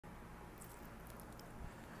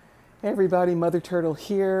Hey everybody, Mother Turtle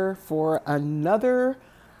here for another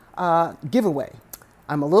giveaway.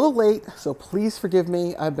 I'm a little late, so please forgive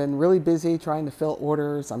me. I've been really busy trying to fill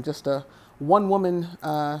orders. I'm just a one-woman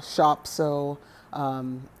shop, so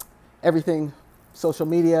everything, social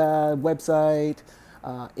media, website,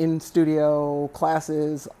 in-studio,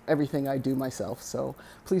 classes, everything I do myself. So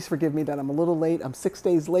please forgive me that I'm a little late. I'm 6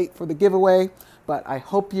 days late for the giveaway, but I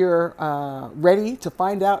hope you're ready to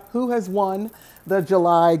find out who has won the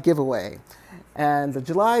July giveaway. And the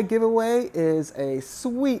July giveaway is a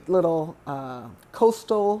sweet little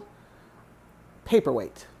coastal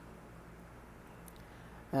paperweight.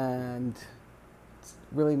 And it's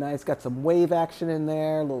really nice, got some wave action in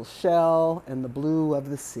there, a little shell, and the blue of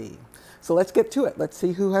the sea. So let's get to it. Let's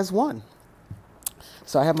see who has won.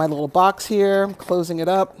 So I have my little box here, I'm closing it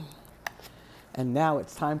up. And now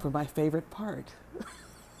it's time for my favorite part.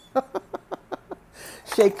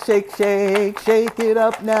 Shake, shake, shake, shake it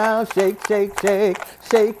up now, shake, shake, shake,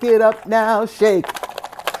 shake it up now, shake,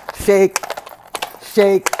 shake,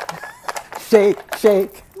 shake, shake,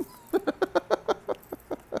 shake.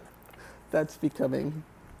 That's becoming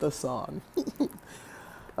the song.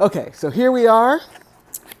 Okay, so here we are,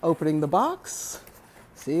 opening the box.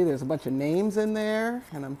 See, there's a bunch of names in there,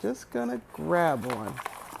 and I'm just gonna grab one.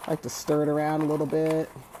 I like to stir it around a little bit.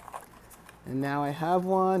 And now I have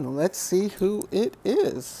one. Let's see who it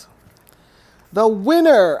is. The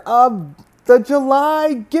winner of the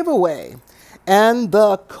July giveaway and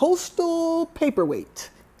the coastal paperweight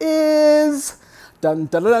is dun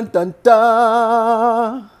dun dun dun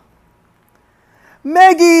dun.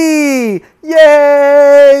 Maggie!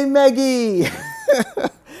 Yay, Maggie!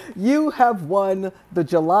 You have won the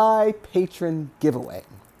July Patron giveaway.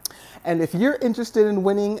 And if you're interested in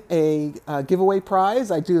winning a giveaway prize,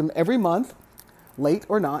 I do them every month, late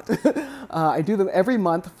or not. I do them every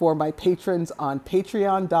month for my patrons on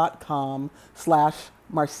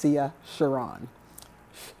patreon.com/Marcia Sharon.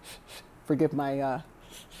 Forgive my,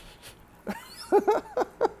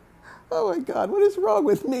 oh my God, what is wrong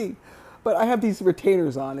with me? But I have these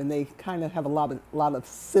retainers on and they kind of have a lot of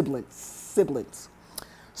sibilance.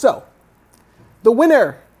 So, the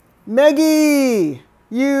winner, Maggie!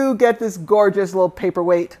 You get this gorgeous little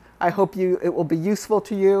paperweight. I hope it will be useful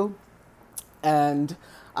to you. And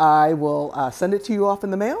I will send it to you off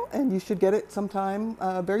in the mail, and you should get it sometime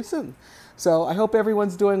very soon. So I hope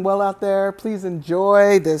everyone's doing well out there. Please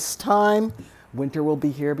enjoy this time. Winter will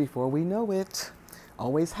be here before we know it.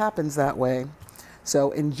 Always happens that way.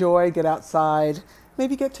 So enjoy, get outside,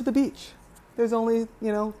 maybe get to the beach. There's only,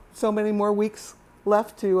 so many more weeks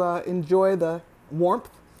left to enjoy the warmth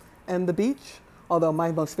and the beach. Although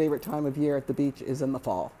my most favorite time of year at the beach is in the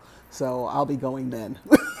fall. So I'll be going then.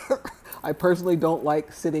 I personally don't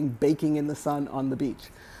like sitting baking in the sun on the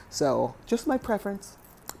beach. So just my preference.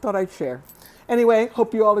 Thought I'd share. Anyway,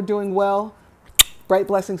 hope you all are doing well. Bright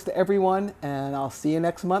blessings to everyone. And I'll see you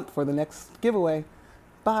next month for the next giveaway.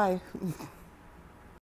 Bye.